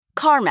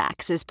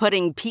CarMax is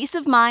putting peace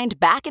of mind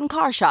back in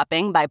car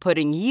shopping by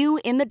putting you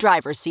in the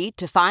driver's seat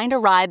to find a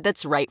ride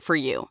that's right for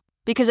you.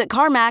 Because at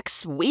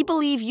CarMax, we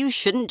believe you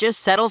shouldn't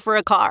just settle for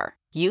a car.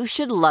 You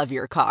should love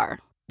your car.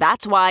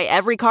 That's why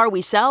every car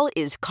we sell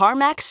is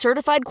CarMax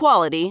certified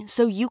quality,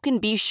 so you can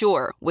be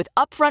sure with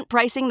upfront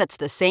pricing that's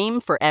the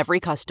same for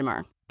every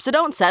customer. So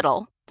don't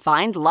settle.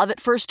 Find love at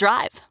first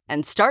drive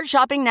and start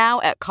shopping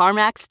now at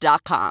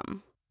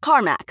CarMax.com.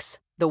 CarMax,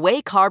 the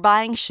way car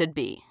buying should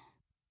be.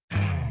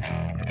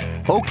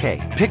 Okay,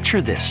 picture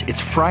this.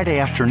 It's Friday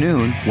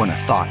afternoon when a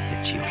thought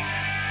hits you.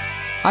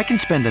 I can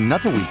spend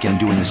another weekend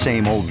doing the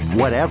same old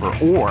whatever,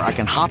 or I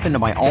can hop into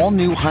my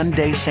all-new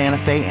Hyundai Santa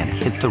Fe and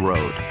hit the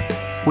road.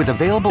 With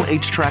available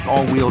H-Track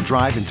all-wheel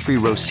drive and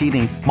 3-row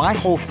seating, my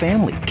whole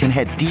family can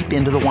head deep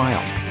into the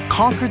wild.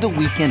 Conquer the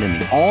weekend in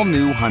the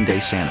all-new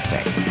Hyundai Santa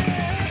Fe.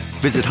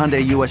 Visit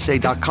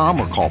HyundaiUSA.com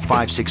or call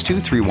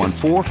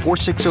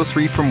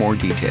 562-314-4603 for more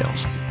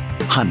details.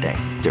 Hyundai,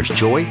 there's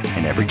joy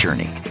in every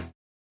journey.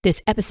 This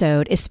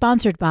episode is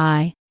sponsored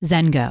by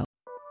Zengo.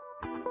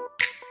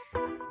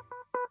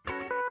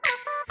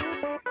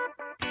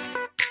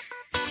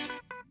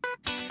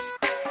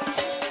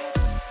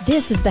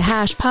 This is the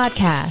Hash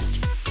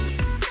Podcast.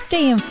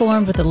 Stay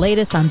informed with the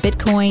latest on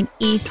Bitcoin,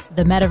 ETH,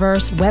 the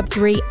metaverse,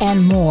 Web3,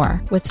 and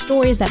more with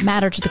stories that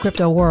matter to the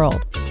crypto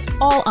world.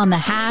 All on the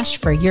Hash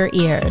for your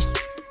ears.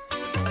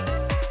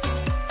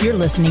 You're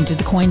listening to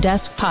the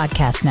CoinDesk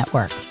Podcast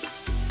Network.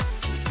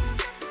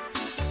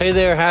 Hey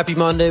there, happy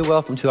Monday.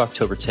 Welcome to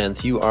October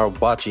 10th. You are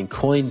watching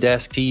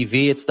CoinDesk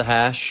TV. It's the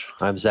Hash.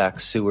 I'm Zach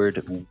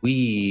Seward.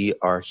 We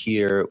are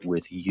here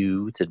with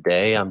you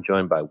today. I'm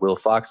joined by Will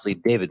Foxley,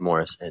 David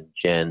Morris, and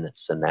Jen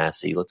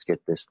Sanasi. Let's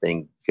get this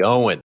thing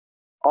going.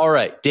 All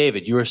right,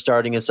 David, you are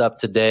starting us up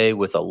today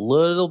with a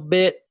little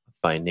bit of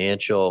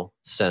financial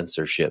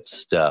censorship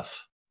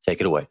stuff. Take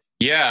it away.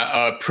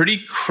 Yeah, a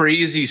pretty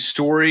crazy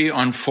story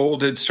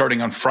unfolded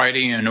starting on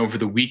Friday and over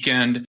the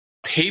weekend.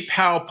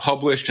 PayPal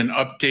published an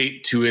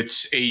update to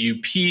its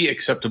AUP,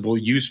 acceptable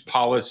use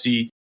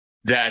policy,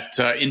 that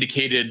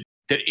indicated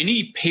that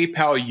any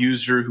PayPal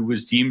user who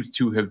was deemed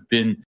to have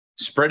been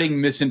spreading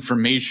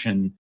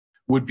misinformation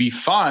would be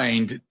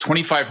fined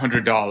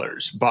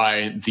 $2,500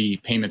 by the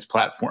payments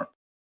platform.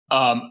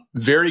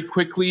 Very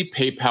quickly,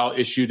 PayPal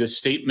issued a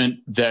statement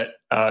that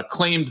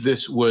claimed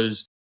this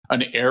was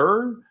an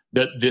error,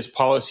 that this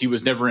policy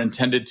was never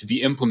intended to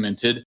be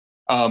implemented.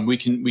 We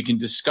can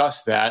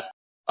discuss that.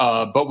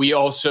 But we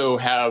also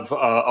have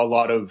a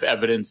lot of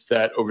evidence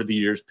that over the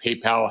years,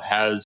 PayPal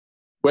has,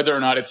 whether or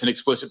not it's an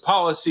explicit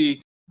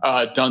policy,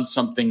 done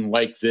something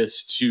like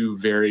this to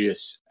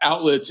various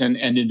outlets and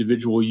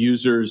individual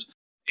users.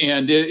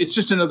 And it's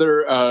just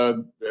another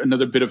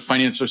bit of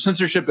financial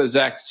censorship, as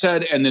Zach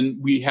said. And then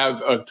we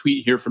have a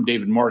tweet here from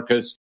David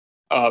Marcus,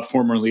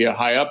 formerly a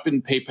high up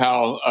in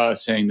PayPal,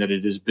 saying that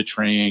it is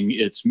betraying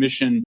its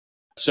mission.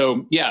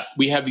 So, yeah,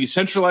 we have these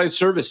centralized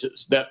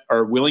services that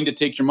are willing to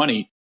take your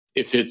money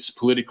if it's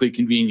politically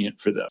convenient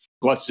for them.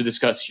 Lots to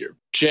discuss here.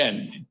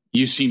 Jen,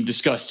 you seem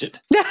disgusted.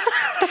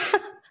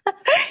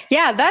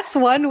 Yeah, that's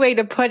one way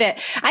to put it.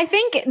 I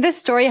think this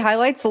story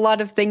highlights a lot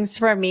of things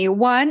for me.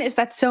 One is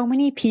that so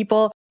many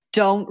people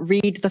don't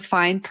read the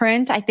fine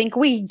print.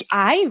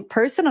 I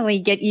personally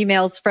get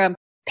emails from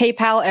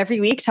PayPal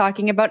every week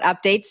talking about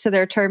updates to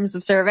their terms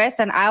of service.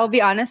 And I'll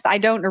be honest, I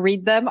don't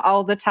read them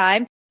all the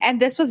time. And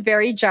this was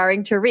very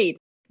jarring to read.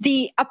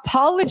 The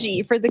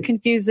apology for the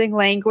confusing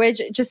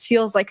language just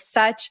feels like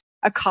such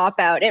a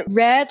cop-out. It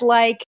read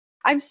like,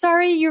 I'm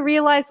sorry you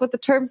realized what the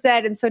term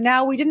said, and so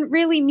now we didn't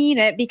really mean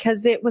it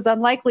because it was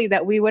unlikely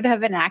that we would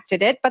have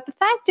enacted it. But the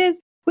fact is,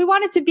 we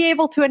wanted to be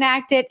able to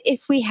enact it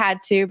if we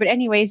had to. But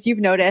anyways, you've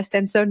noticed,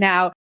 and so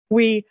now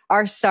we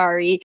are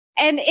sorry.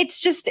 And it's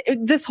just,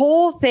 this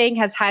whole thing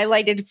has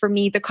highlighted for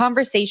me the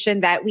conversation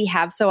that we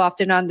have so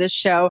often on this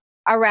show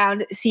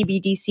around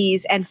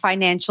CBDCs and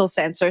financial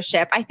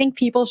censorship. I think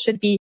people should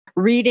be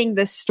reading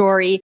this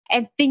story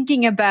and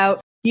thinking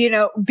about,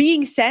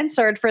 being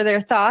censored for their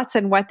thoughts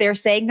and what they're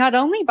saying, not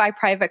only by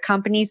private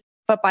companies,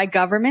 but by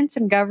governments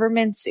and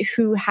governments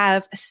who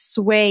have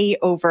sway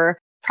over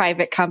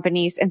private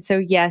companies. And so,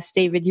 yes,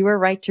 David, you were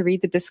right to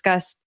read the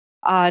disgust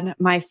on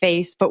my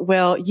face, but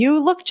Will,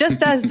 you look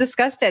just as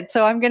disgusted.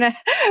 So I'm going to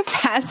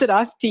pass it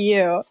off to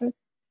you.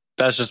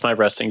 That's just my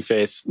resting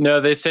face.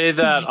 No, they say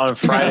that on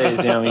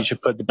Fridays, you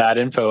should put the bad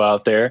info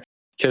out there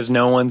because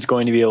no one's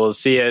going to be able to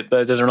see it.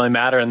 But it doesn't really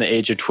matter in the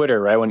age of Twitter,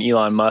 right? When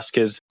Elon Musk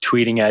is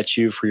tweeting at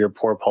you for your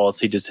poor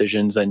policy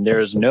decisions, and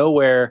there's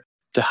nowhere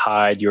to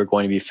hide, you're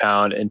going to be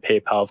found. And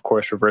PayPal, of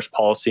course, reversed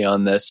policy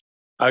on this.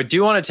 I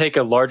do want to take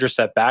a larger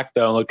step back,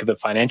 though, and look at the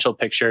financial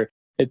picture.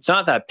 It's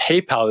not that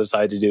PayPal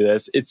decided to do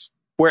this. It's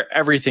where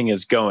everything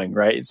is going,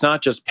 right? It's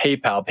not just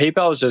PayPal.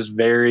 PayPal is just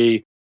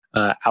very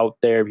out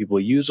there.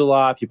 People use a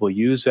lot. People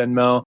use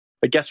Venmo.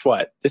 But guess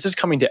what? This is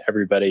coming to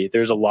everybody.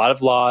 There's a lot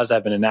of laws that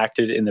have been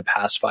enacted in the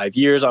past 5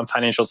 years on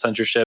financial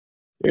censorship.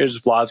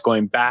 There's laws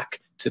going back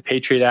to the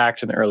Patriot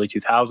Act in the early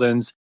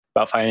 2000s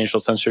about financial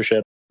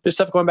censorship. There's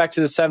stuff going back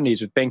to the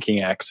 70s with banking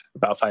acts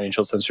about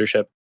financial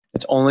censorship.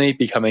 It's only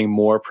becoming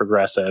more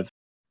progressive.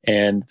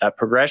 And that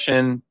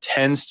progression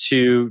tends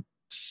to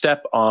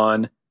step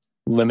on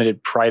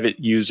limited private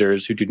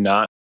users who do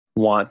not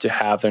want to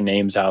have their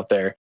names out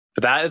there.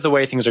 But that is the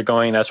way things are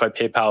going. That's why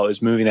PayPal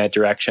is moving that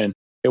direction.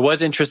 It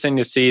was interesting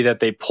to see that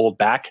they pulled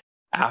back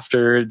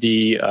after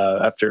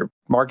after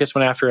Marcus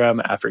went after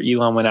him, after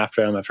Elon went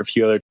after him, after a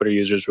few other Twitter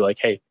users were like,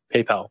 "Hey,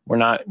 PayPal, we're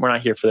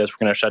not here for this.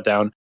 We're going to shut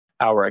down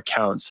our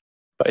accounts."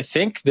 But I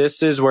think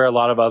this is where a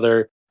lot of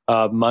other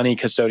money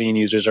custodian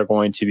users are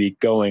going to be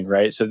going,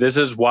 right? So this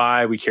is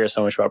why we care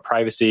so much about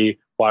privacy,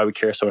 why we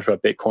care so much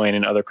about Bitcoin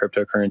and other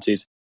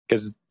cryptocurrencies,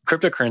 because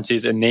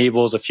cryptocurrencies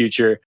enables a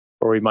future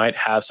where we might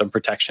have some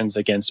protections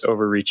against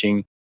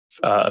overreaching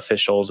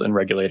officials and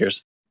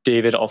regulators.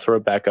 David, I'll throw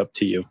it back up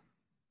to you.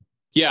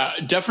 Yeah,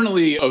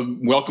 definitely a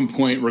welcome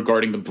point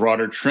regarding the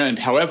broader trend.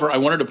 However, I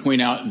wanted to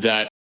point out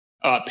that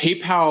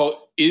PayPal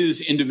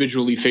is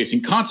individually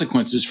facing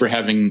consequences for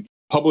having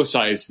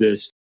publicized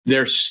this.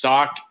 Their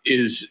stock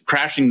is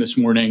crashing this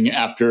morning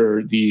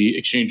after the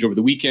exchange over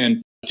the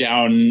weekend,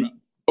 down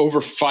over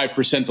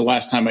 5% the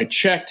last time I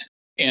checked.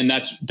 And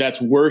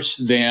that's worse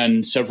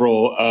than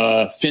several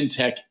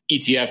fintech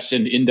ETFs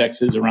and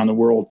indexes around the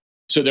world.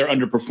 So they're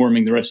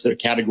underperforming the rest of their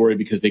category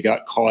because they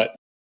got caught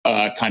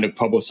kind of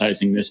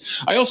publicizing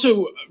this. I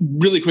also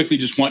really quickly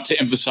just want to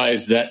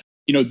emphasize that,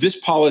 this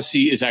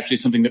policy is actually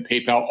something that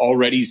PayPal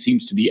already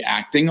seems to be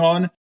acting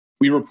on.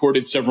 We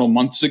reported several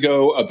months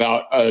ago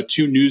about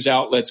two news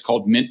outlets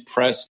called Mint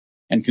Press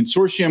and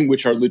Consortium,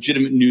 which are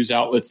legitimate news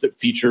outlets that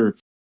feature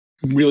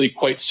really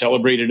quite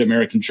celebrated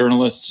American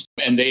journalists.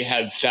 And they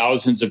had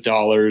thousands of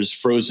dollars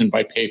frozen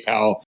by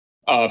PayPal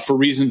for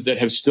reasons that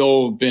have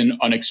still been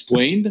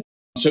unexplained.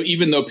 So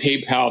even though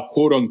PayPal,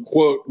 quote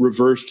unquote,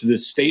 reversed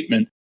this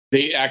statement,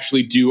 they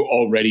actually do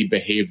already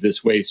behave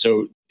this way.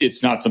 So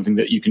it's not something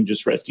that you can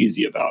just rest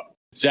easy about.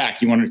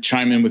 Zach, you want to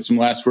chime in with some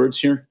last words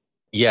here?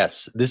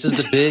 Yes, this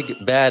is the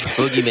big bad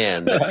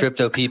boogeyman that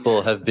crypto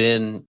people have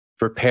been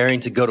preparing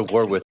to go to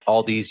war with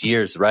all these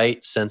years,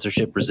 right?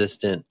 Censorship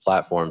resistant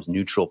platforms,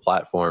 neutral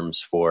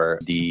platforms for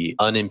the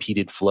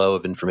unimpeded flow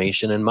of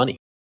information and money.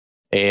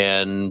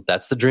 And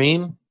that's the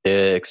dream.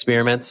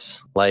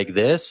 Experiments like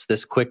this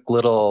quick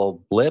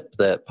little blip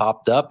that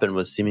popped up and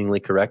was seemingly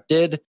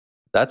corrected,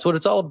 that's what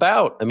it's all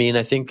about. I mean,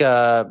 I think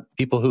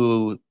people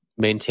who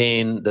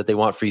maintain that they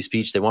want free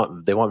speech, they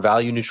want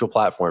value neutral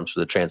platforms for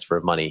the transfer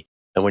of money.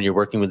 And when you're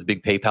working with the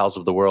big PayPals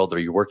of the world, or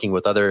you're working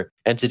with other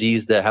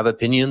entities that have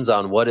opinions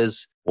on what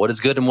is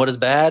good and what is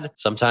bad,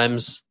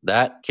 sometimes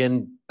that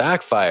can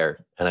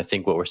backfire. And I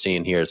think what we're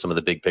seeing here is some of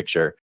the big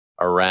picture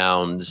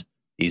around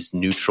these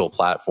neutral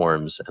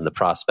platforms and the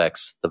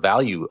prospects, the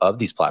value of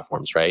these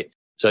platforms, right?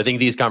 So I think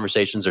these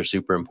conversations are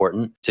super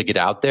important to get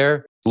out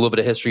there. A little bit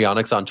of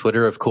histrionics on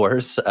Twitter, of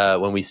course,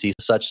 when we see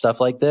such stuff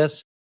like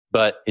this.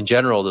 But in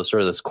general,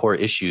 those core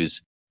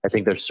issues, I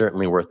think they're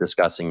certainly worth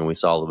discussing. And we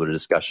saw a little bit of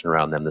discussion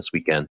around them this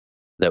weekend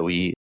that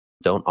we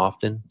don't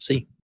often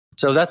see.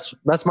 So that's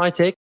my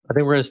take. I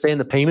think we're going to stay in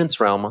the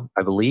payments realm,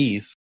 I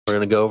believe. We're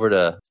going to go over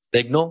to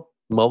Signal,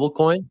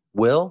 MobileCoin.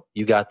 Will,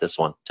 you got this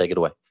one. Take it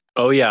away.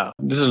 Oh, yeah.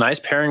 This is a nice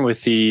pairing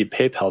with the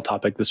PayPal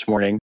topic this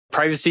morning.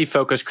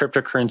 Privacy-focused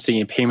cryptocurrency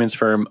and payments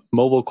firm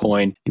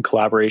MobileCoin, in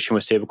collaboration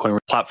with stablecoin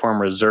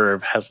platform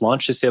Reserve, has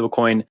launched a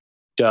stablecoin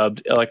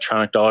dubbed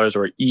Electronic Dollars,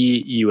 or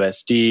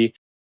EUSD.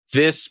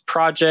 This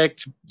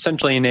project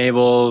essentially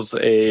enables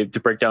to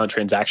break down a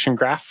transaction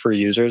graph for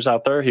users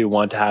out there who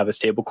want to have a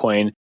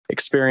stablecoin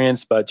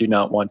experience but do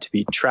not want to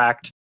be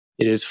tracked.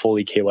 It is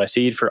fully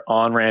KYC'd for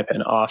on-ramp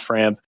and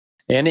off-ramp,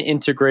 and it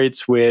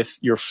integrates with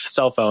your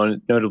cell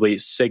phone, notably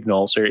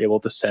Signal, so you're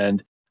able to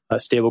send a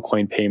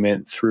stablecoin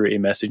payment through a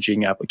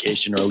messaging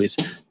application, or at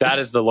least that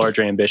is the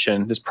larger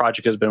ambition. This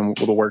project has been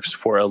in the works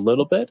for a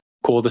little bit.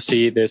 Cool to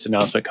see this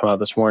announcement come out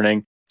this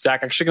morning.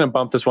 Zach, actually going to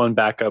bump this one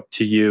back up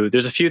to you.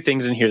 There's a few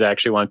things in here that I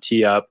actually want to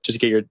tee up just to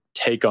get your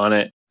take on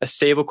it. A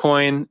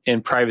stablecoin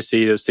and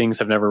privacy, those things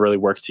have never really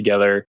worked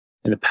together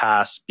in the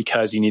past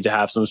because you need to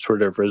have some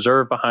sort of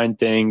reserve behind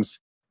things.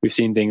 We've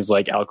seen things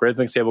like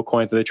algorithmic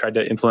stablecoins that they tried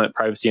to implement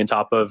privacy on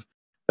top of,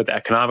 but the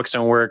economics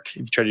don't work.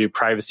 If you try to do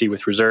privacy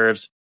with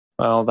reserves,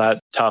 well, that's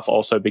tough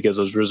also because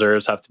those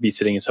reserves have to be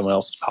sitting in someone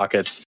else's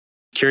pockets.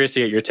 Curious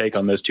to get your take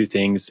on those two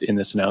things in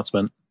this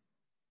announcement.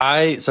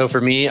 So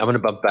for me, I'm going to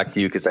bump back to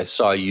you because I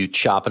saw you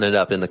chopping it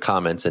up in the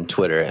comments and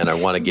Twitter, and I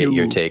want to get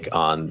your take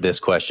on this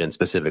question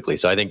specifically.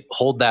 So I think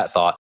hold that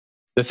thought.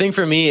 The thing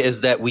for me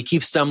is that we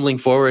keep stumbling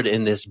forward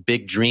in this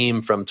big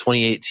dream from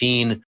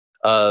 2018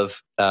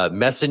 of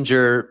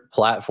messenger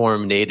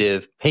platform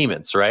native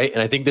payments, right?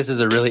 And I think this is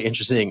a really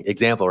interesting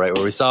example, right?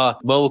 Where we saw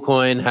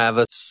MobileCoin have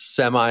a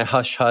semi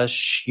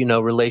hush-hush,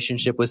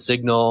 relationship with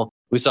Signal.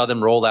 We saw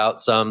them roll out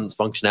some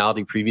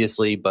functionality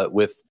previously, but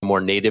with a more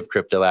native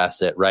crypto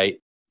asset, right?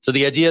 So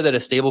the idea that a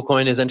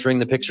stablecoin is entering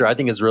the picture, I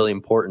think is really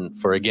important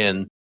for,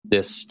 again,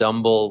 this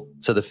stumble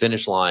to the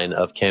finish line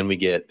of can we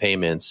get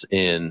payments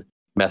in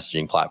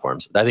messaging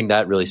platforms. I think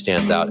that really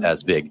stands out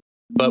as big.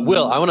 But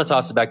Will, I want to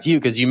toss it back to you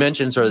because you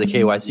mentioned sort of the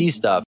KYC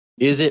stuff.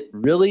 is it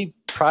really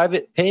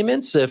private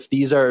payments if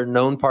these are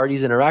known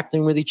parties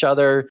interacting with each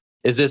other?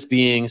 Is this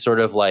being sort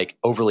of like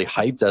overly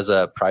hyped as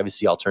a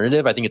privacy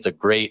alternative? I think it's a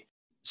great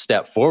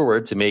step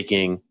forward to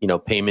making,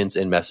 payments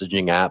and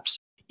messaging apps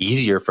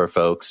easier for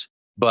folks.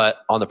 But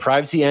on the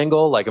privacy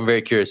angle, like, I'm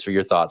very curious for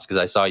your thoughts, because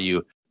I saw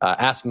you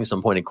asking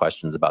some pointed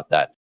questions about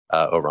that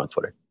over on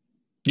Twitter.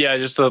 Yeah,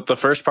 just the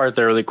first part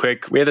there really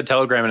quick. We had the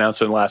Telegram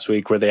announcement last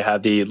week where they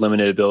had the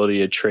limited ability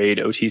to trade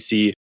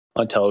OTC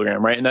on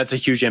Telegram, right? And that's a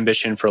huge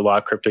ambition for a lot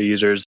of crypto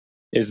users,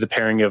 is the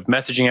pairing of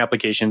messaging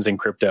applications and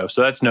crypto.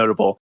 So that's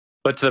notable.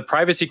 But to the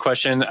privacy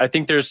question, I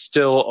think there's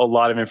still a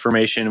lot of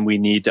information we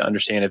need to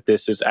understand if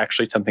this is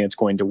actually something that's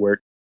going to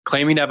work.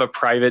 Claiming to have a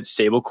private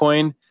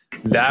stablecoin,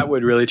 that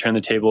would really turn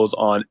the tables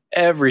on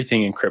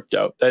everything in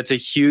crypto. That's a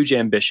huge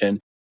ambition.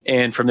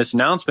 And from this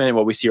announcement and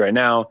what we see right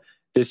now,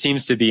 this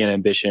seems to be an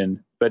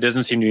ambition, but it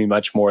doesn't seem to be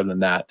much more than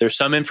that. There's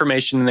some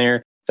information in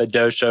there that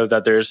does show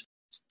that there's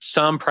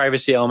some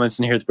privacy elements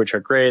in here which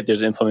are great.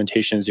 There's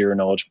implementation of zero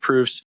knowledge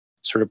proofs,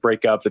 sort of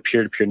break up the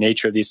peer-to-peer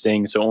nature of these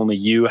things. So only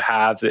you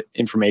have the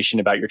information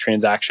about your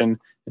transaction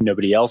and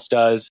nobody else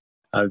does.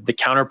 The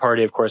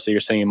counterparty, of course, that you're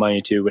sending money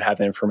to would have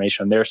the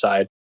information on their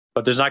side,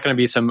 but there's not going to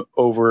be some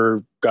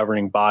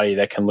over-governing body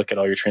that can look at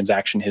all your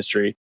transaction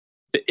history.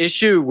 The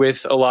issue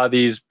with a lot of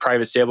these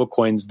private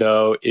stablecoins,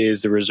 though,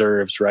 is the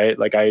reserves, right?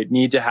 Like, I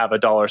need to have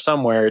 $1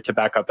 somewhere to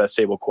back up that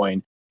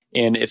stablecoin.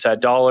 And if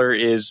that dollar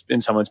is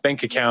in someone's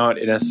bank account,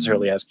 it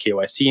necessarily has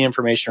KYC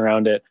information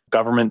around it.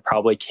 Government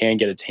probably can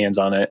get its hands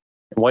on it.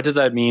 And what does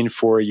that mean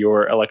for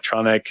your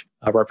electronic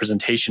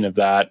representation of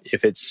that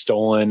if it's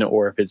stolen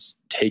or if it's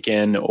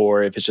taken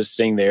or if it's just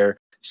sitting there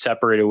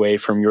separated away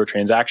from your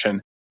transaction?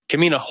 It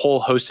can mean a whole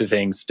host of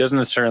things. Doesn't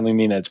necessarily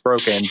mean that it's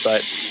broken,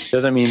 but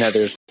doesn't mean that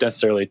there's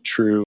necessarily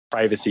true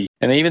privacy.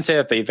 And they even say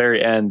at the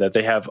very end that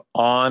they have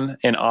on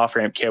and off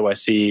ramp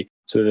KYC.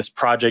 So this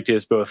project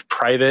is both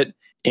private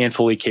and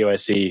fully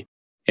KYC.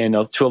 And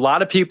to a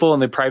lot of people in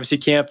the privacy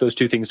camp, those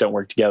two things don't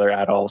work together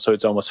at all. So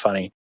it's almost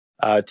funny.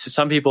 To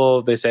some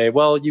people, they say,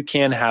 well, you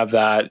can have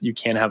that. You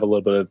can have a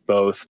little bit of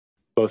both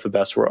the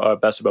best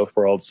of both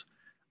worlds.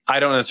 I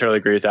don't necessarily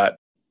agree with that.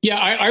 Yeah,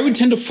 I would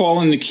tend to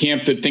fall in the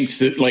camp that thinks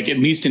that, like, at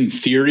least in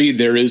theory,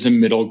 there is a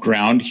middle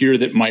ground here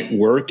that might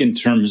work in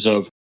terms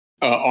of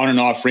on and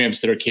off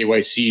ramps that are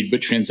KYC'd,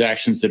 but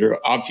transactions that are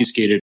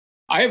obfuscated.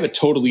 I have a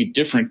totally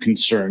different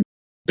concern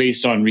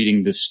based on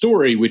reading this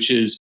story, which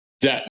is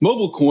that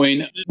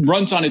MobileCoin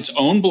runs on its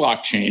own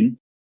blockchain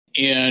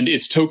and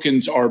its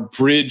tokens are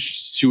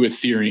bridged to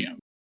Ethereum.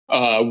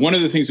 One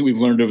of the things that we've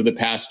learned over the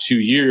past 2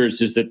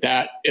 years is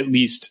that, at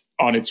least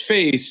on its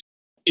face,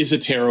 is a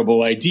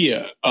terrible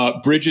idea.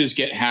 Bridges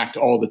get hacked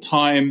all the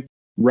time.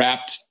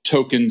 Wrapped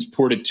tokens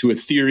ported to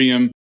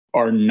Ethereum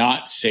are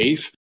not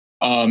safe.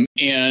 And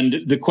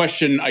the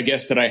question, I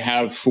guess, that I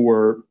have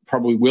for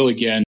probably Will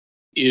again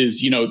is,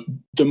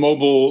 the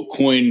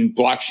MobileCoin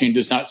blockchain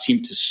does not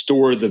seem to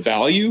store the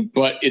value,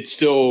 but it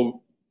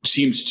still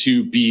seems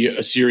to be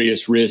a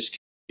serious risk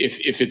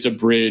if it's a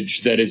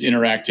bridge that is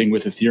interacting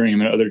with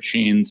Ethereum and other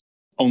chains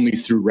only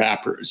through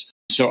wrappers.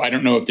 So I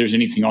don't know if there's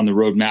anything on the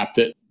roadmap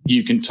that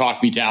you can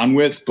talk me down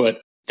with,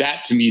 but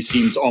that to me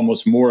seems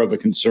almost more of a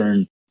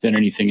concern than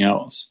anything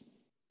else.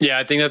 Yeah,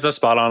 I think that's a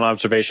spot on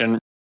observation.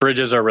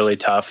 Bridges are really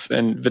tough.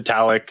 And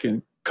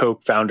Vitalik,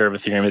 co-founder of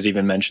Ethereum, has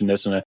even mentioned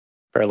this in a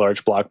very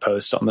large blog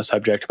post on the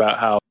subject about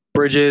how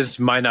bridges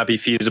might not be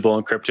feasible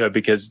in crypto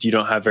because you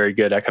don't have very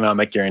good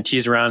economic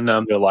guarantees around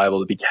them. They're liable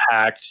to be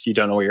hacked. You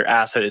don't know where your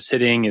asset is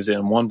sitting. Is it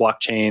in one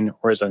blockchain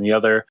or is it on the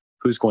other?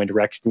 Who's going to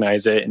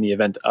recognize it in the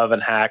event of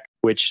a hack?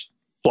 Which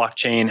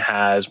blockchain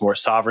has more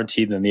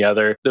sovereignty than the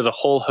other? There's a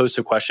whole host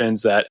of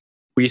questions that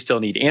we still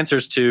need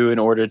answers to in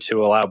order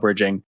to allow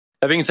bridging.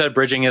 That being said,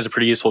 bridging is a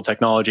pretty useful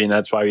technology, and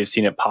that's why we've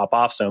seen it pop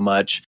off so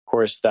much. Of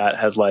course, that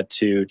has led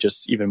to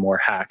just even more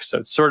hacks. So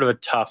it's sort of a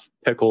tough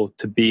pickle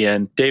to be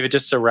in. David,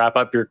 just to wrap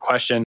up your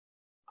question,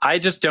 I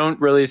just don't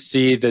really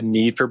see the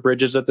need for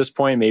bridges at this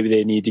point. Maybe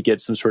they need to get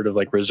some sort of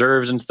like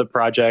reserves into the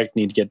project,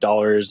 need to get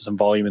dollars, some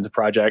volume into the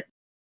project.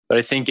 But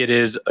I think it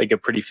is like a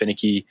pretty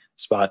finicky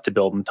spot to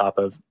build on top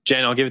of.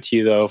 Jen, I'll give it to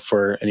you, though,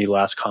 for any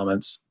last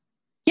comments.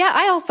 Yeah,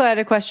 I also had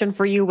a question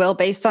for you, Will,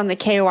 based on the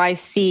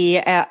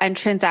KYC and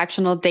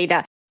transactional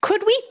data.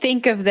 Could we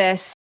think of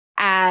this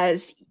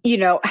as,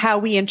 how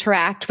we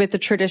interact with the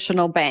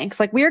traditional banks?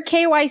 Like, we're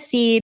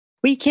KYC'd,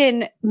 we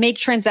can make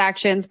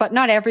transactions, but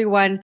not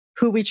everyone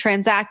who we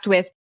transact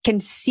with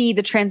can see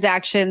the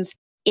transactions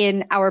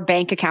in our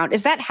bank account.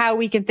 Is that how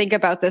we can think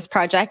about this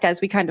project as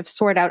we kind of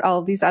sort out all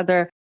of these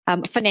other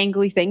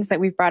finagly things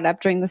that we've brought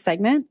up during the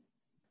segment?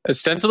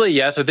 Ostensibly,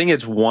 yes. I think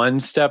it's one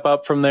step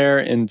up from there.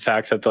 In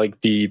fact, that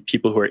the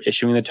people who are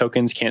issuing the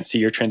tokens can't see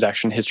your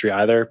transaction history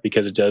either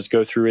because it does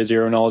go through a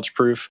zero knowledge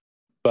proof.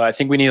 But I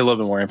think we need a little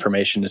bit more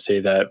information to say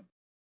that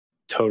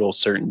total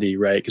certainty,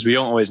 right? Because we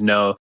don't always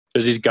know.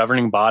 There's these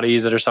governing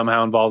bodies that are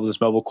somehow involved in this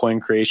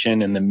MobileCoin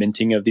creation and the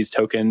minting of these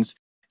tokens.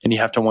 And you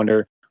have to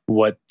wonder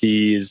what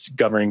these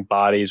governing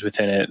bodies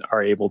within it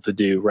are able to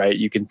do, right?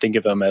 You can think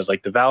of them as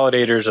like the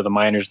validators or the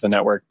miners of the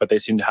network, but they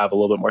seem to have a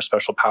little bit more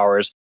special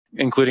powers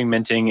including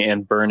minting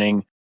and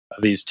burning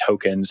of these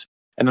tokens.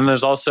 And then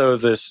there's also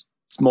this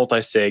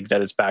multi-sig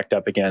that it's backed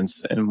up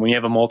against. And when you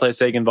have a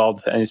multi-sig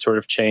involved with any sort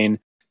of chain,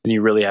 then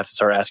you really have to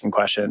start asking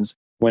questions.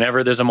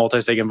 Whenever there's a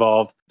multi-sig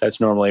involved, that's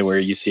normally where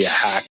you see a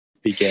hack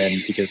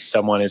begin because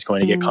someone is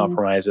going to get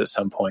compromised at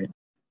some point.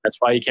 That's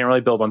why you can't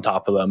really build on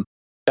top of them.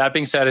 That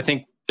being said, I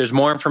think there's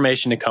more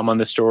information to come on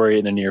the story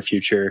in the near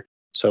future.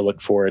 So I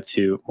look forward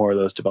to more of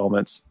those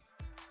developments.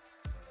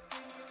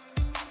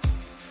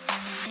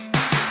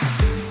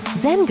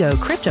 Zengo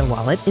Crypto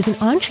Wallet is an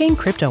on-chain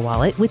crypto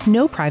wallet with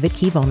no private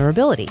key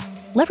vulnerability,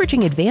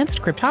 leveraging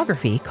advanced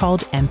cryptography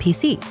called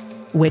MPC,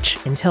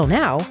 which, until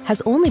now,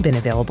 has only been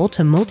available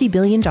to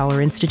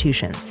multi-billion-dollar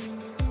institutions.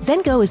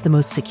 Zengo is the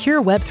most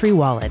secure Web3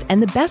 wallet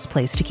and the best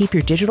place to keep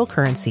your digital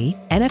currency,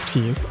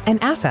 NFTs,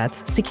 and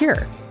assets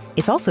secure.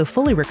 It's also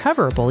fully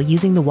recoverable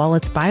using the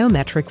wallet's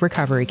biometric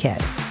recovery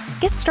kit.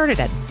 Get started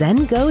at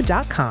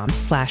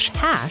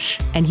zengo.com/hash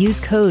and use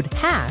code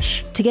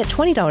HASH to get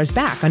 $20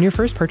 back on your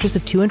first purchase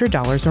of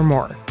 $200 or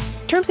more.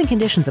 Terms and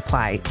conditions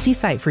apply. See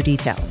site for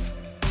details.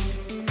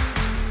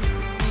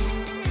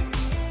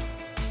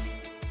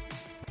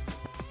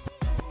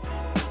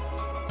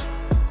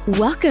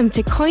 Welcome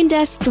to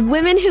CoinDesk's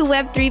Women Who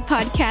Web3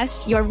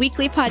 podcast, your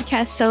weekly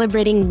podcast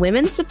celebrating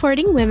women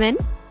supporting women,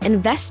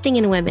 investing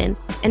in women,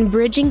 and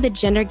bridging the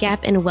gender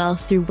gap in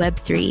wealth through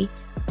Web3.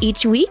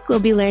 Each week,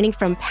 we'll be learning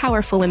from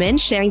powerful women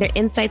sharing their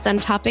insights on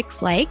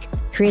topics like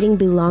creating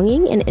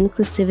belonging and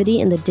inclusivity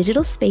in the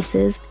digital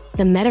spaces,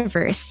 the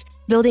metaverse,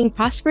 building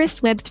prosperous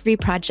Web3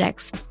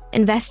 projects,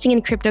 investing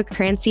in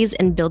cryptocurrencies,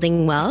 and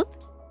building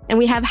wealth. And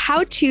we have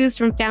how-tos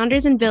from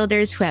founders and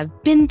builders who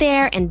have been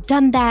there and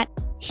done that,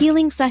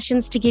 healing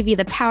sessions to give you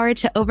the power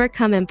to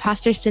overcome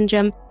imposter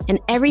syndrome, and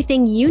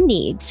everything you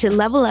need to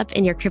level up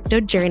in your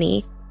crypto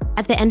journey.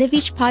 At the end of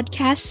each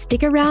podcast,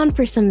 stick around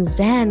for some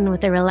Zen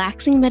with a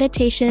relaxing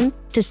meditation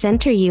to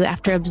center you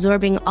after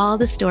absorbing all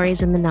the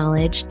stories and the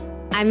knowledge.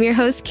 I'm your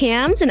host,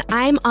 Cams, and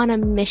I'm on a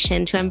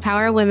mission to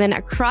empower women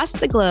across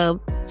the globe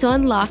to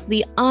unlock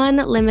the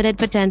unlimited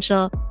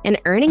potential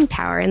and earning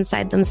power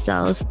inside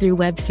themselves through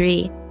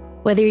Web3.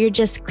 Whether you're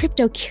just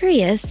crypto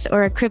curious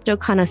or a crypto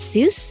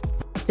connoisseur,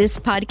 this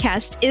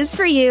podcast is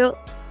for you.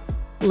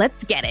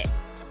 Let's get it.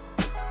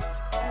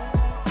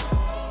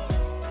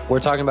 We're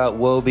talking about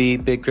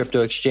Huobi, big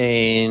crypto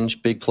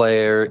exchange, big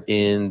player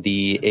in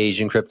the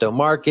Asian crypto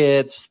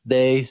markets.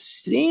 They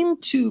seem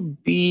to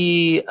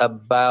be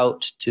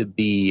about to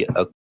be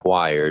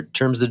acquired.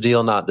 Terms of the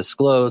deal not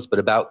disclosed, but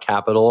About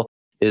Capital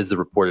is the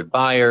reported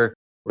buyer.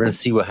 We're going to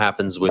see what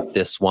happens with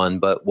this one.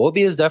 But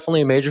Huobi is definitely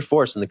a major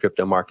force in the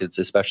crypto markets,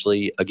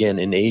 especially, again,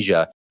 in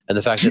Asia. And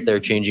the fact that they're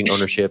changing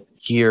ownership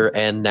here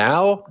and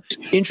now,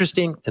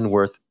 interesting and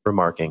worth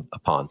remarking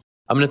upon.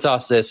 I'm going to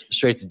toss this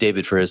straight to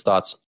David for his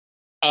thoughts.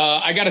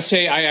 I got to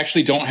say, I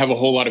actually don't have a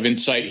whole lot of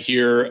insight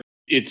here.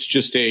 It's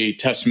just a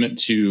testament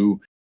to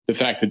the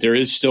fact that there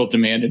is still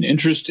demand and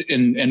interest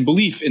and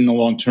belief in the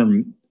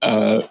long-term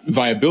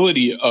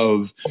viability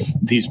of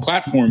these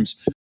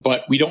platforms.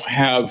 But we don't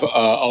have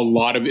a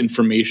lot of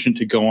information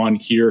to go on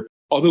here.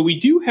 Although we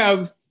do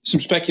have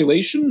some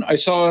speculation I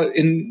saw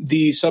in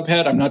the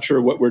subhead. I'm not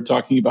sure what we're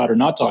talking about or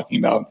not talking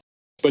about.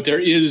 But there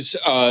is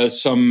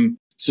some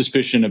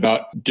suspicion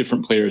about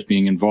different players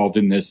being involved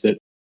in this that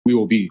we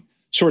will be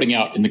sorting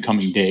out in the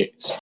coming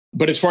days.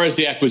 But as far as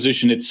the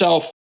acquisition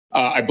itself,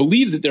 I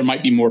believe that there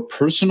might be more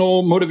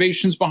personal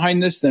motivations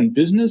behind this than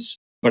business,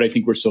 but I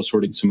think we're still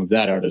sorting some of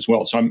that out as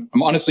well. So I'm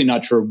honestly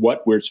not sure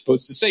what we're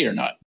supposed to say or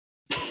not.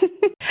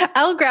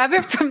 I'll grab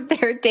it from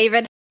there,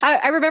 David.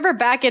 I remember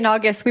back in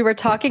August, we were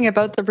talking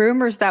about the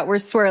rumors that were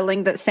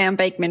swirling that Sam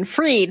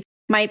Bankman-Fried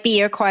might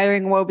be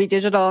acquiring Huobi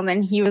Digital. And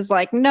then he was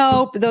like,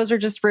 nope, those are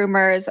just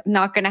rumors,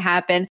 not going to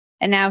happen.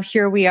 And now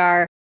here we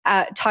are.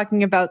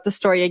 Talking about the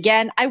story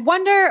again. I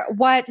wonder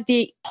what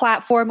the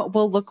platform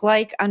will look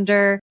like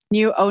under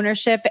new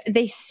ownership.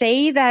 They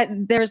say that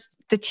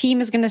the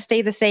team is going to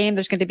stay the same.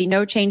 There's going to be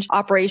no change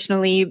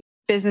operationally.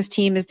 Business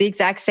team is the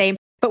exact same.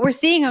 But we're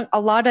seeing a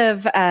lot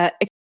of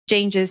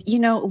exchanges,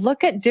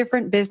 look at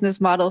different business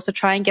models to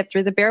try and get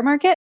through the bear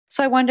market.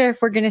 So I wonder if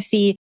we're going to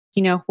see,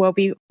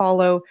 Huobi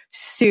follow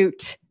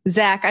suit.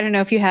 Zach, I don't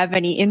know if you have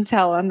any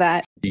intel on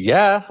that.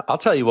 Yeah, I'll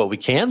tell you what we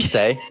can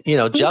say.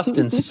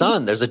 Justin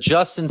Sun, there's a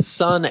Justin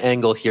Sun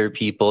angle here,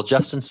 people.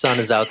 Justin Sun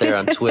is out there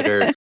on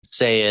Twitter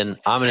saying,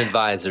 I'm an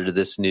advisor to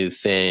this new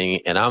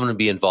thing and I'm going to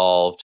be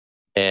involved,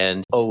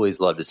 and always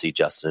love to see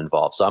Justin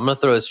involved. So I'm going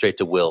to throw it straight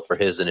to Will for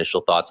his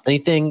initial thoughts.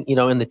 Anything,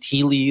 in the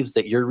tea leaves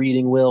that you're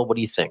reading, Will? What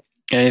do you think?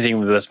 Anything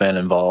with this man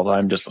involved,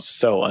 I'm just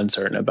so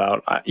uncertain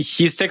about.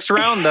 He sticks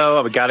around,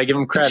 though. We got to give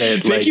him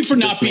credit. Thank you for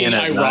not being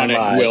ironic,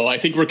 Will. I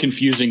think we're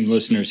confusing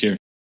listeners here.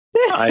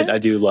 I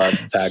do love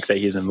the fact that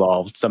he's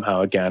involved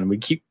somehow. Again, we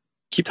keep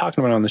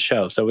talking about it on the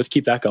show, so let's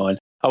keep that going.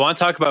 I want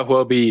to talk about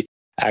Huobi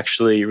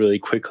actually really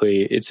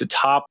quickly. It's a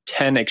top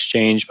 10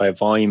 exchange by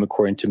volume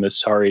according to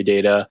Messari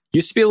data.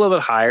 Used to be a little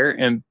bit higher,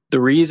 and the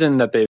reason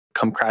that they've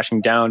come crashing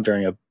down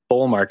during a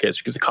bull market is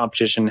because the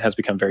competition has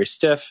become very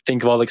stiff.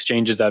 Think of all the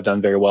exchanges that have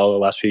done very well the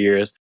last few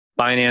years.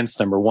 Binance,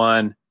 number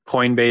 1,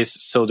 Coinbase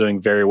still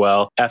doing very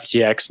well.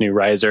 FTX, new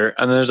riser.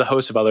 And then there's a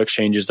host of other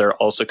exchanges that are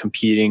also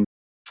competing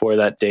for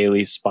that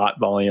daily spot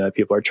volume that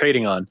people are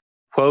trading on.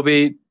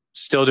 Huobi,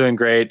 still doing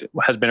great,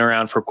 has been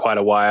around for quite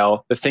a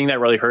while. The thing that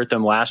really hurt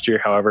them last year,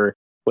 however,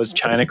 was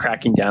China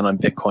cracking down on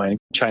Bitcoin.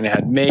 China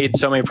had made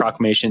so many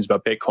proclamations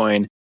about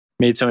Bitcoin,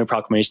 made so many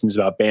proclamations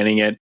about banning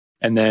it.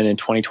 And then in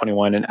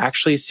 2021, it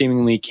actually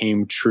seemingly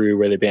came true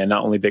where they banned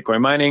not only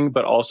Bitcoin mining,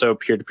 but also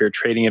peer-to-peer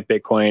trading of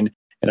Bitcoin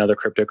and other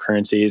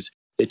cryptocurrencies.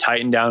 They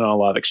tightened down on a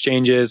lot of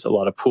exchanges, a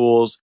lot of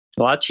pools.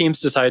 A lot of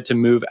teams decided to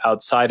move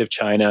outside of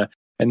China.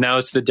 And now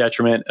it's to the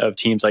detriment of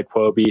teams like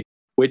Huobi,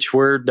 which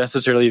were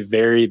necessarily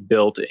very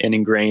built and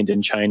ingrained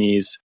in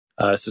Chinese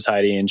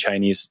society and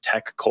Chinese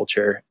tech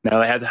culture. Now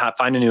they had to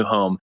find a new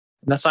home.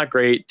 And that's not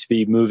great to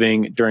be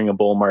moving during a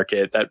bull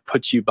market that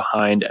puts you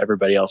behind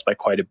everybody else by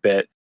quite a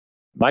bit.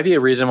 Might be a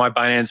reason why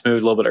Binance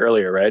moved a little bit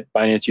earlier, right?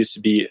 Binance used to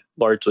be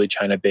largely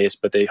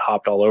China-based, but they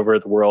hopped all over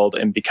the world.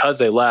 And because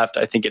they left,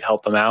 I think it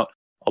helped them out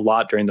a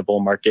lot during the bull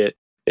market.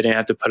 They didn't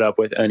have to put up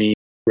with any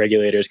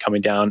regulators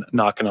coming down,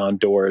 knocking on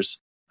doors.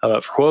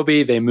 For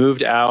Huobi, they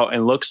moved out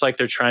and looks like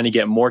they're trying to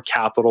get more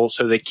capital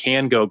so they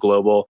can go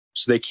global,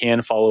 so they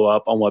can follow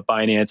up on what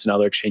Binance and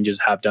other exchanges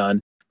have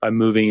done by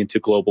moving into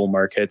global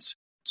markets.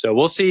 So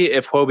we'll see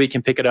if Huobi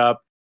can pick it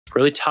up.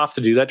 Really tough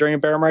to do that during a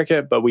bear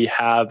market, but we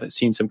have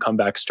seen some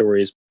comeback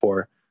stories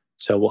before.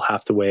 So we'll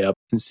have to wait up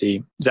and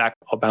see. Zach,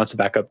 I'll bounce it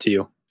back up to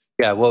you.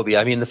 Yeah, Huobi.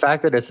 I mean, the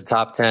fact that it's a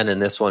top 10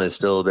 and this one is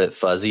still a bit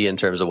fuzzy in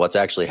terms of what's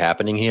actually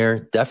happening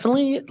here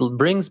definitely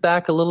brings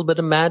back a little bit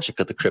of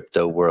magic of the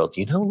crypto world.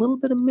 You know, a little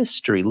bit of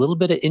mystery, a little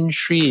bit of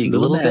intrigue, a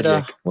little bit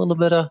of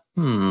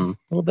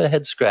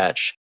head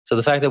scratch. So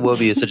the fact that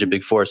Huobi is such a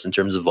big force in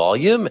terms of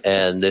volume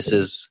and this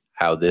is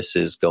how this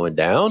is going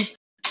down,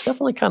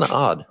 definitely kind of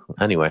odd.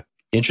 Anyway,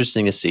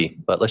 interesting to see.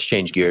 But let's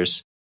change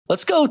gears.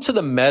 Let's go to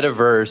the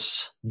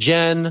metaverse.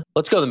 Jen,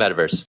 let's go to the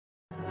metaverse.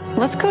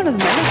 Let's go to the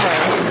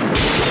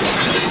metaverse.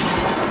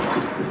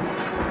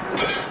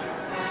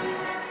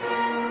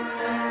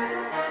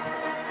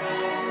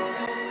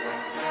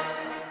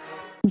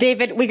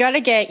 David, we got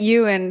to get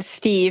you and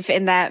Steve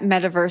in that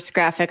metaverse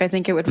graphic. I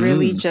think it would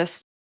really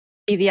just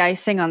be the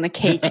icing on the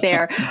cake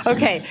there.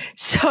 Okay,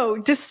 so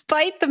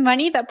despite the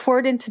money that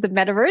poured into the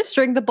metaverse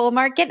during the bull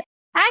market,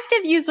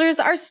 active users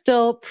are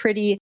still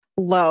pretty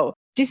low.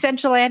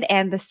 Decentraland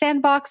and The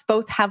Sandbox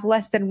both have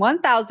less than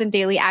 1,000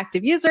 daily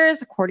active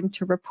users, according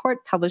to a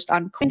report published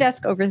on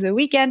CoinDesk over the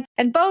weekend,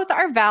 and both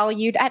are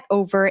valued at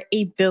over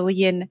 $1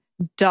 billion.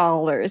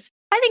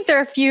 I think there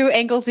are a few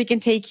angles we can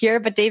take here,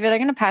 but David, I'm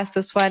going to pass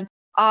this one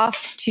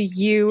off to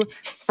you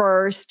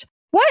first.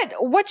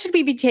 What should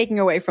we be taking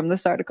away from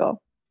this article?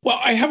 Well,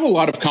 I have a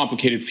lot of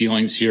complicated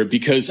feelings here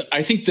because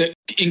I think that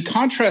in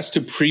contrast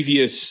to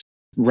previous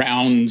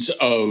rounds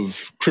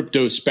of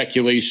crypto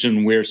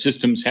speculation where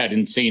systems had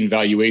insane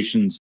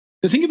valuations,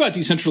 the thing about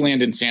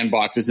Decentraland and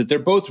Sandbox is that they're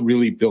both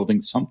really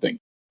building something.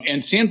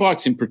 And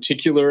Sandbox in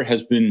particular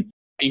has been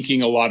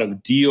inking a lot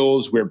of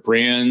deals where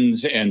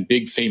brands and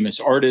big famous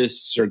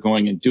artists are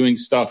going and doing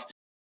stuff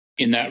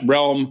in that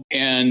realm.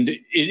 And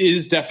it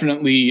is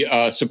definitely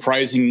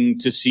surprising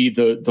to see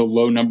the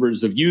low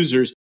numbers of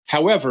users.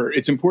 However,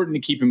 it's important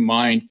to keep in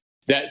mind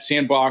that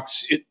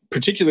Sandbox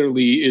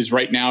particularly is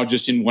right now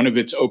just in one of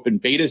its open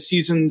beta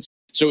seasons.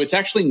 So it's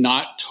actually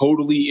not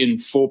totally in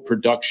full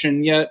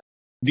production yet.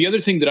 The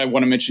other thing that I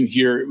want to mention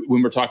here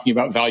when we're talking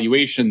about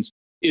valuations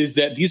is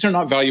that these are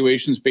not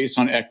valuations based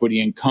on equity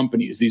in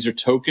companies. These are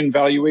token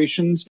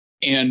valuations.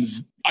 And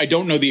I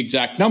don't know the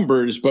exact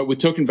numbers, but with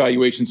token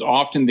valuations,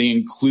 often they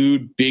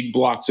include big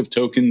blocks of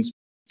tokens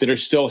that are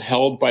still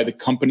held by the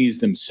companies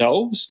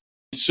themselves.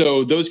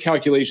 So those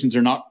calculations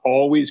are not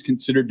always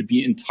considered to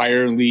be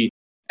entirely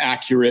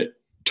accurate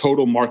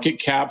total market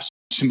caps,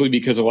 simply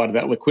because a lot of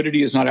that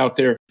liquidity is not out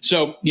there.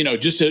 So,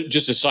 just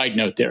a side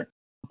note there.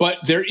 But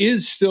there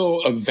is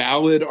still a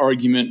valid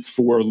argument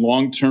for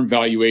long-term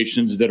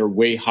valuations that are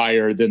way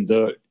higher than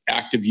the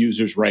active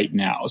users right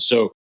now.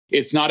 So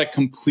it's not a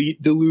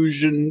complete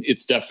delusion.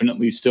 It's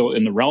definitely still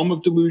in the realm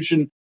of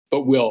delusion.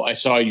 But Will, I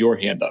saw your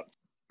hand up.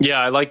 Yeah,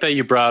 I like that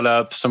you brought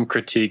up some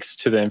critiques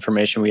to the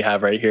information we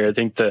have right here. I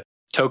think the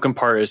token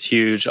part is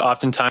huge.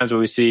 Oftentimes what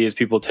we see is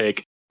people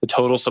take the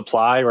total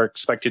supply or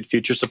expected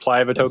future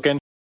supply of a token,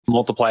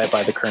 multiply it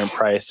by the current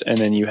price, and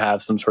then you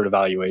have some sort of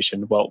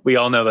valuation. Well, we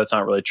all know that's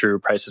not really true.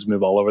 Prices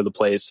move all over the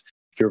place.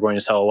 If you're going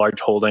to sell a large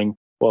holding,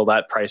 well,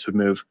 that price would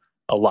move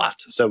a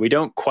lot. So we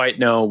don't quite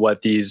know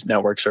what these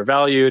networks are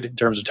valued in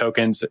terms of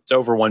tokens. It's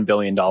over $1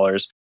 billion,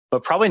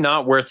 but probably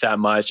not worth that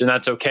much. And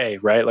that's okay,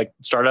 right? Like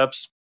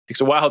startups, it takes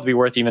a while to be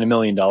worth even $1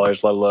 million,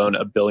 let alone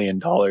 $1 billion.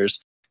 I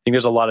think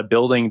there's a lot of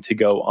building to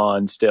go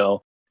on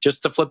still.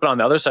 Just to flip it on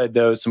the other side,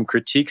 though, some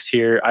critiques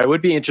here. I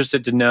would be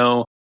interested to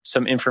know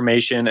some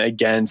information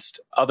against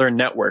other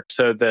networks.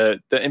 So the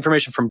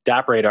information from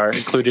DappRadar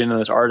included in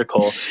this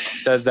article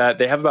says that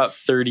they have about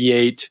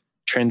 38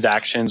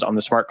 transactions on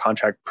the smart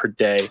contract per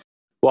day.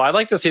 Well, I'd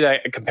like to see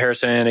that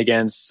comparison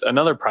against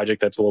another project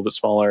that's a little bit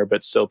smaller,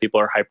 but still people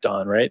are hyped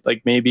on, right?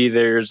 Like maybe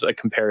there's a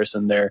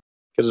comparison there.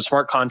 because a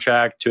smart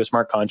contract to a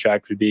smart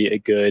contract would be a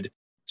good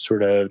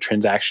sort of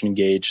transaction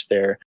gauge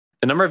there.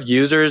 The number of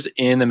users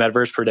in the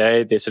metaverse per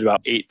day, they said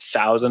about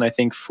 8,000, I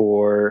think,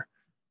 for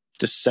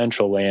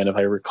Decentraland, if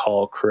I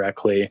recall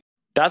correctly.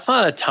 That's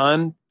not a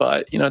ton,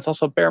 but it's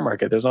also a bear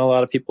market. There's not a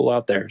lot of people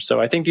out there.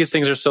 So I think these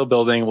things are still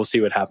building. We'll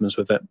see what happens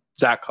with it.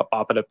 Zach, I'll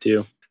pop it up to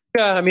you.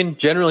 Yeah, I mean,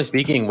 generally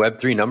speaking,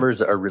 Web3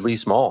 numbers are really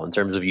small in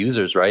terms of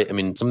users, right? I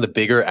mean, some of the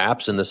bigger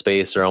apps in the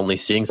space are only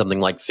seeing something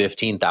like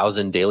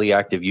 15,000 daily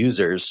active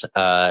users.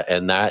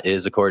 And that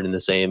is according to the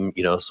same,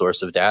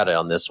 source of data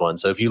on this one.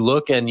 So if you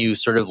look and you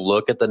sort of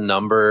look at the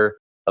number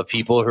of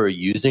people who are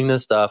using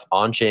this stuff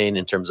on chain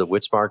in terms of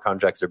which smart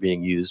contracts are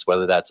being used,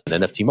 whether that's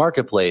an NFT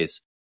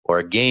marketplace or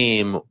a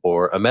game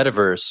or a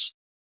metaverse,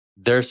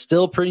 they're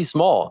still pretty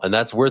small. And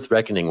that's worth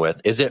reckoning with.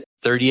 Is it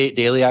 38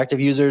 daily active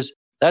users?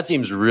 That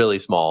seems really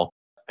small.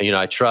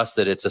 I trust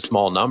that it's a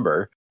small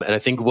number. And I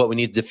think what we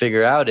need to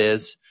figure out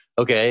is,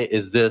 okay,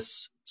 is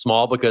this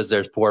small because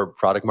there's poor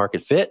product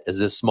market fit? Is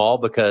this small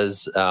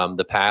because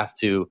the path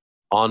to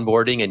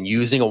onboarding and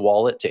using a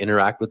wallet to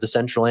interact with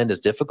Decentraland is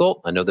difficult?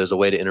 I know there's a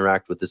way to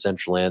interact with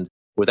Decentraland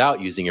without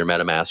using your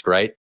MetaMask,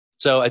 right?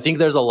 So I think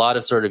there's a lot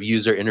of sort of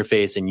user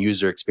interface and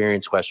user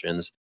experience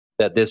questions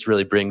that this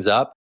really brings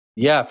up.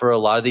 Yeah, for a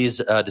lot of these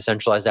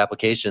decentralized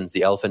applications,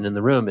 the elephant in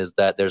the room is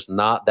that there's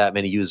not that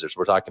many users.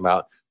 We're talking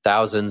about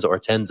thousands or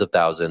tens of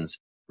thousands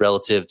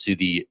relative to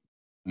the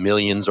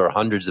millions or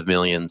hundreds of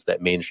millions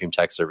that mainstream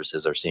tech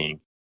services are seeing.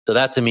 So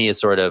that to me is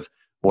sort of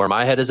where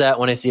my head is at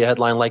when I see a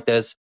headline like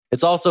this.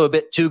 It's also a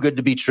bit too good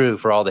to be true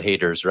for all the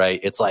haters,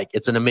 right? It's like,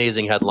 it's an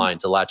amazing headline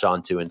to latch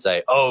onto and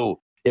say, oh,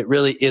 it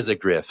really is a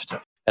grift.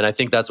 And I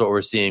think that's what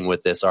we're seeing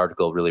with this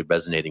article really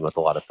resonating with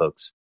a lot of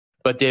folks.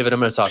 But David, I'm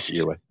going to toss it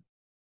your way.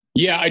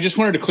 Yeah, I just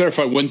wanted to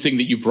clarify one thing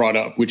that you brought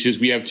up, which is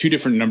we have two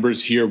different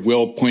numbers here.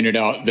 Will pointed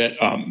out that,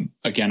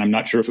 again, I'm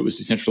not sure if it was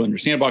Decentraland or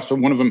Sandbox, but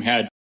one of them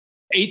had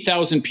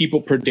 8,000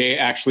 people per day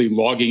actually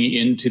logging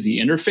into the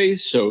interface,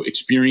 so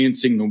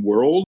experiencing the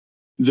world.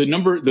 The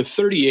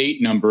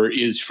 38 number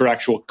is for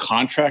actual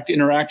contract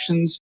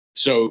interactions.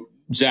 So,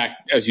 Zach,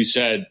 as you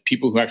said,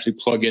 people who actually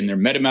plug in their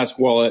MetaMask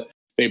wallet,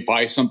 they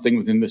buy something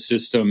within the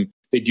system,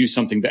 they do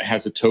something that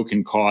has a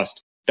token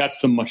cost.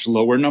 That's the much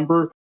lower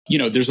number.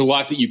 There's a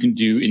lot that you can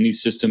do in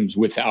these systems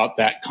without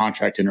that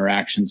contract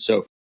interaction.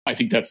 So I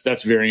think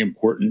that's very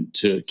important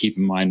to keep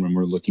in mind when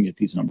we're looking at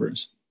these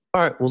numbers.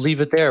 All right, we'll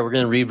leave it there. We're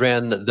going to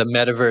rebrand the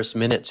Metaverse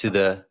Minute to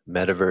the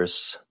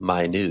Metaverse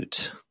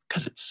Minute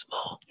because it's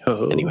small.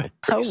 Anyway.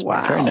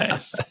 Wow. Very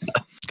nice.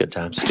 Good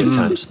times. Good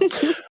times.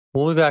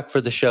 We'll be back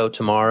for the show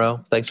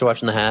tomorrow. Thanks for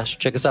watching The Hash.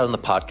 Check us out on the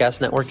podcast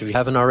network if you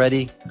haven't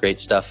already. Great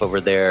stuff over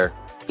there.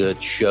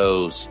 Good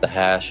shows. The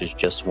Hash is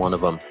just one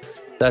of them.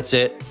 That's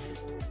it.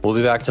 We'll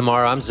be back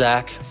tomorrow. I'm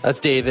Zach. That's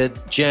David.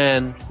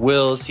 Jen.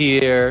 Will's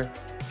here.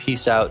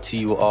 Peace out to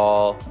you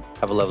all.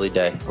 Have a lovely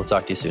day. We'll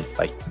talk to you soon.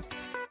 Bye.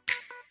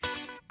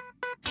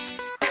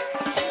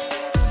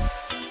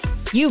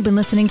 You've been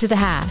listening to The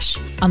Hash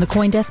on the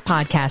CoinDesk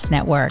Podcast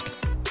Network.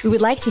 We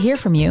would like to hear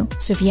from you,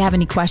 so if you have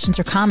any questions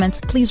or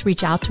comments, please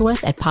reach out to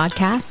us at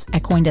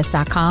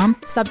podcasts@coindesk.com,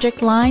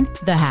 subject line,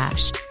 The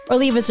Hash, or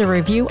leave us a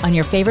review on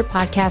your favorite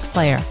podcast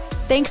player.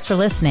 Thanks for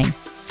listening.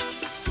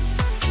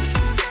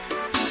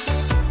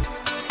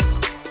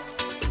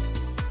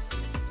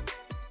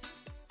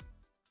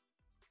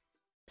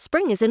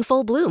 Spring is in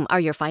full bloom.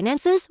 Are your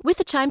finances? With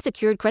the Chime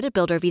Secured Credit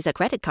Builder Visa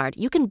Credit Card,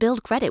 you can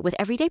build credit with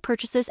everyday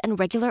purchases and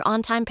regular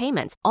on-time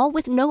payments, all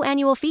with no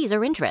annual fees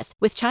or interest.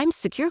 With Chime's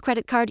Secure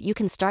Credit Card, you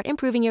can start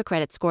improving your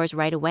credit scores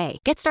right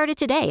away. Get started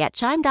today at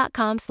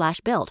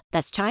chime.com/build.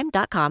 That's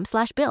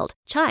chime.com/build.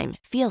 Chime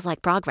feels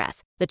like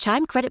progress. The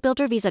Chime Credit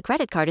Builder Visa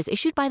Credit Card is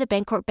issued by the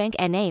Bancorp Bank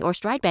N.A. or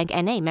Stride Bank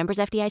N.A. members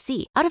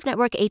FDIC.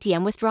 Out-of-network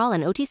ATM withdrawal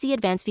and OTC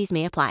advance fees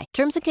may apply.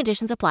 Terms and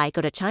conditions apply.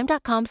 Go to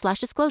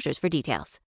chime.com/disclosures for details.